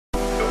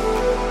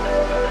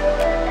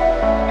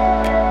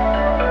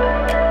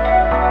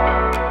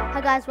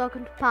guys,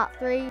 welcome to part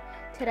 3.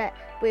 Today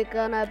we're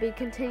gonna be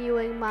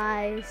continuing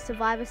my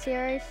Survivor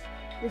series.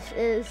 This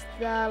is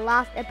the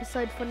last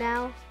episode for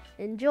now.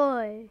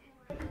 Enjoy!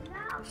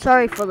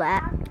 Sorry for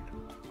that.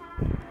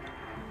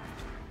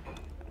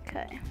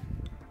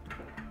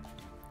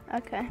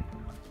 Okay.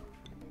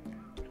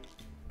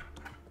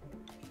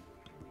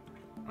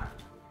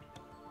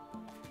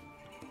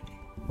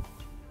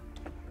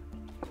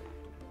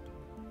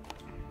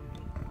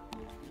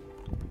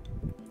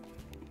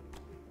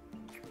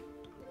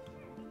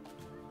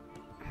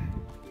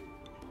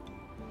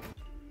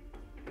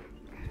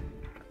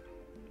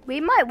 We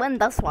might win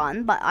this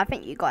one, but I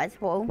think you guys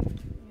will.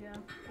 Yeah.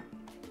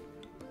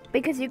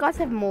 Because you guys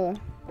have more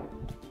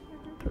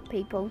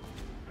people.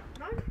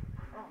 No?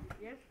 Oh,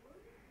 yes.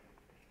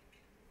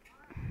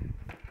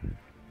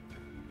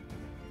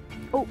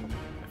 Oh,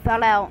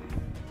 fell out.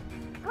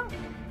 Go.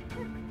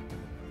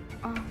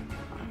 Oh.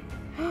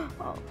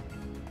 Oh.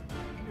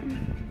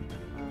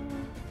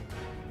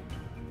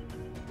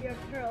 Your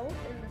pearl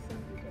in the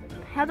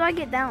simple. How do I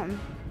get down?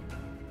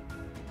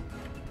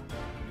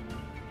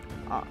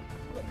 Oh.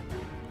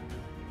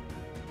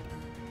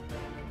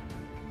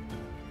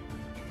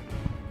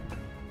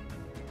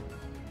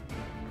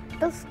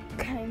 This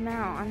came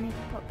out. I need to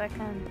put back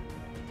in.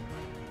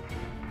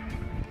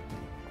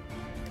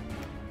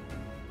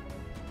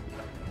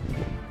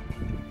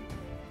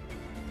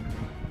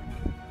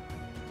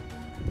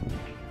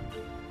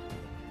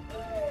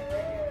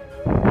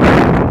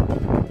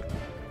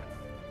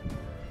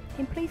 Can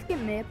you please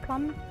get me a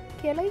plum,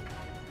 Kelly?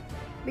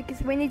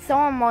 Because we need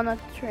someone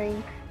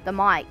monitoring the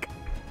mic.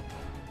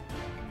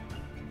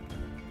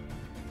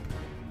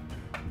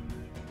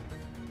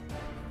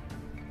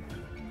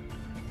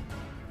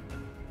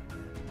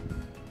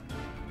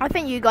 I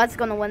think you guys are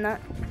gonna win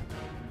it.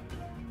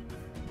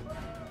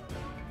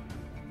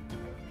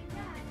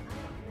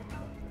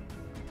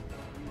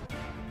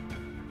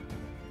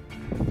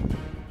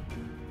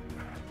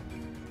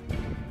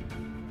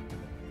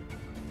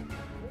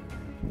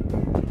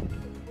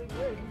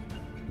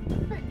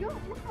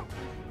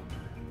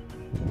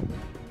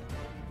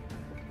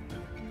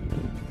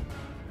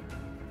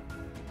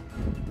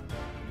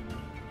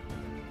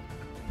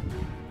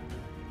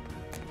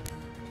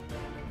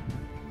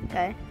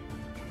 Okay.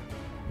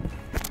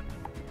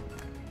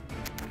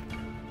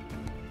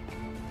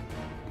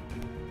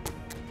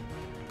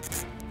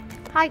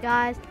 Hi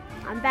guys,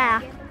 I'm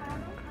back.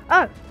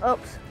 Oh,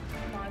 oops.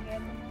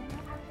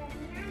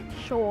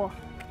 Sure.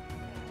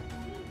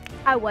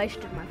 I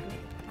wasted my food.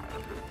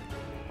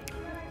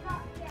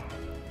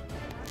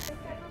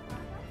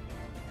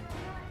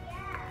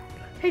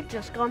 He's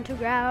just gone to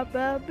grab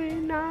a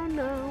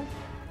banana.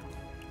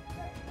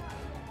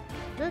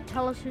 Does it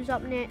tell us who's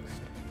up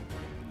next?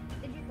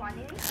 Did you find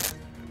any?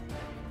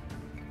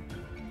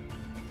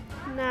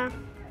 Nah.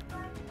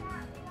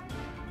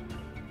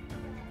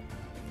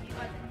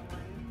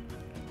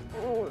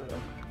 Oh,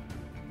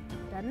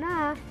 don't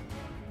know.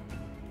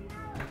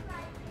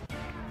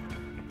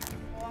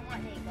 Oh, I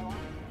might need to go on.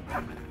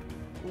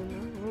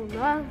 Oh,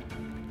 no.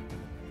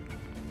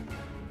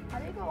 How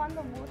do you go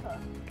underwater?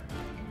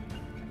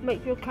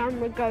 Make your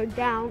camera go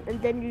down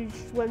and then you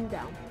swim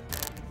down.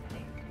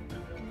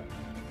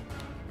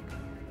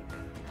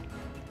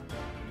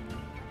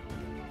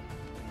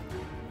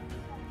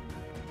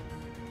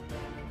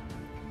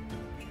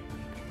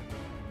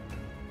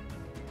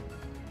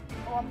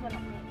 Oh, I'm gonna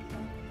make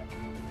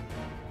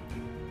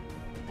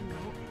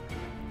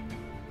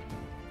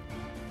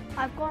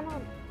I've gone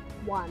on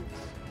once.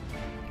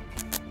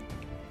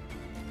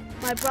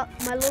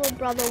 My little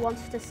brother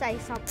wants to say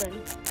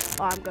something.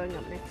 Oh, I'm going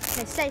up next.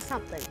 Okay, say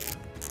something.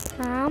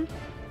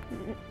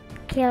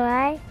 Can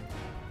I?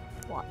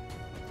 What?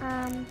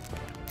 I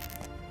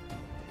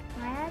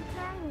had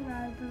playing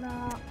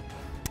Roblox.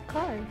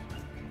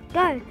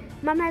 Go.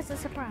 Mum has a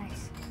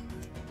surprise.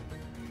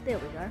 There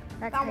we go.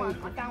 That's Found how one.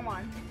 you I found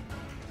one.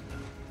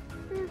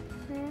 do.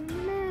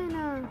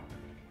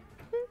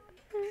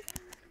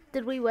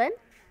 Did we win?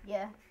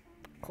 Yeah.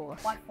 Of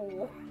course. By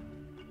 4.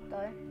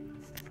 Though.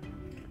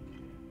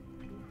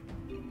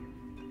 You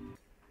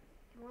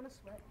want to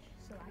switch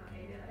so I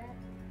can do that?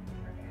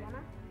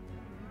 Wanna?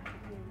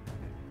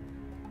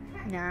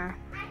 Nah.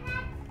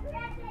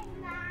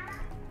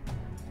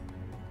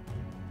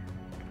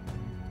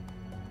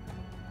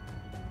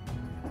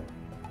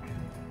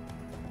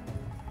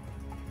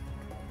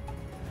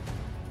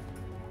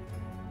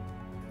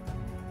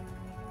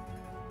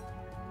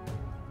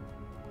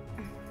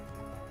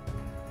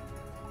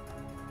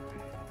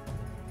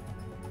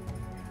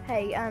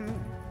 Hey,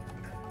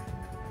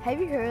 have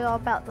you heard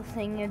about the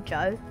thing of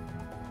Joe?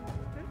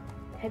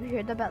 Have you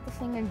heard about the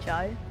thing of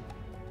Joe?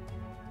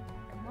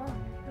 Come on.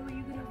 Who are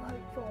you gonna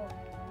vote for?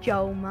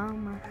 Joe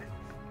Mama.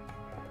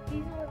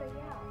 He's already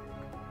out.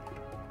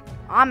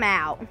 I'm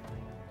out.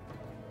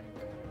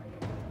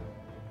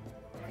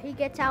 If he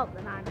gets out,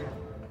 then I'm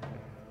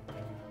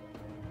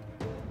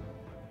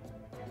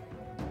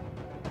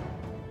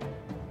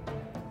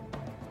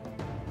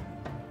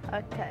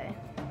out. Okay.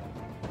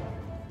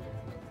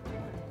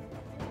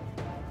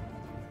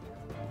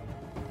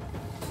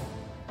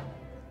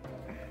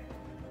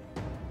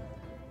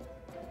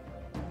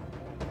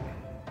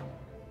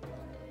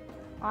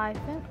 I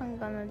think I'm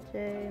gonna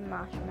do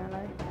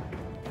marshmallow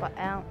for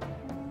out.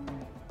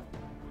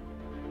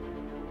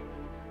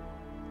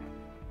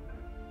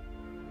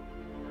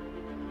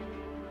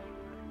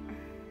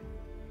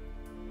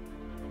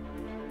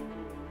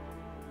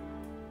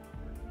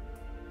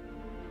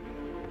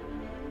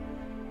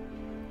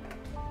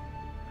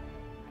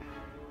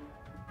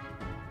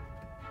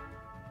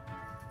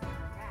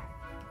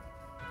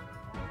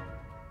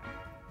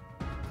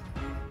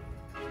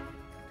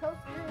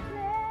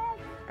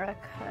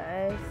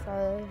 Okay,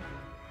 so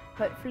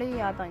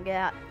hopefully I don't get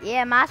out.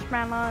 Yeah,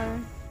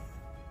 marshmallow.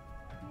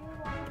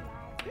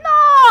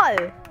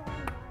 No!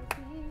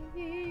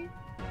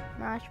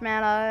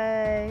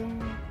 Marshmallow.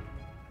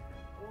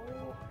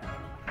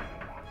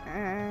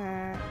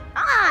 No!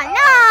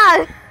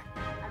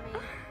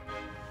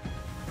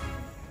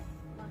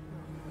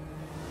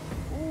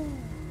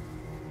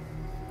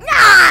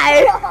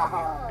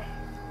 No!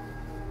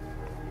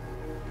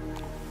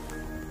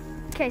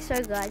 Okay,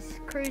 so guys,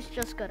 Cruz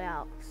just got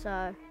out,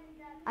 so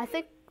I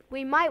think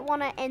we might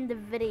want to end the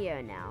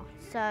video now.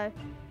 So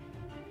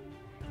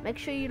make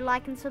sure you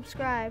like and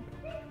subscribe.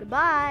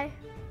 Goodbye.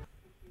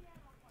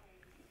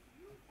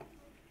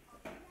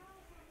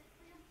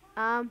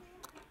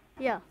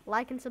 Yeah,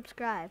 like and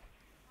subscribe,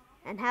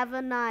 and have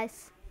a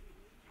nice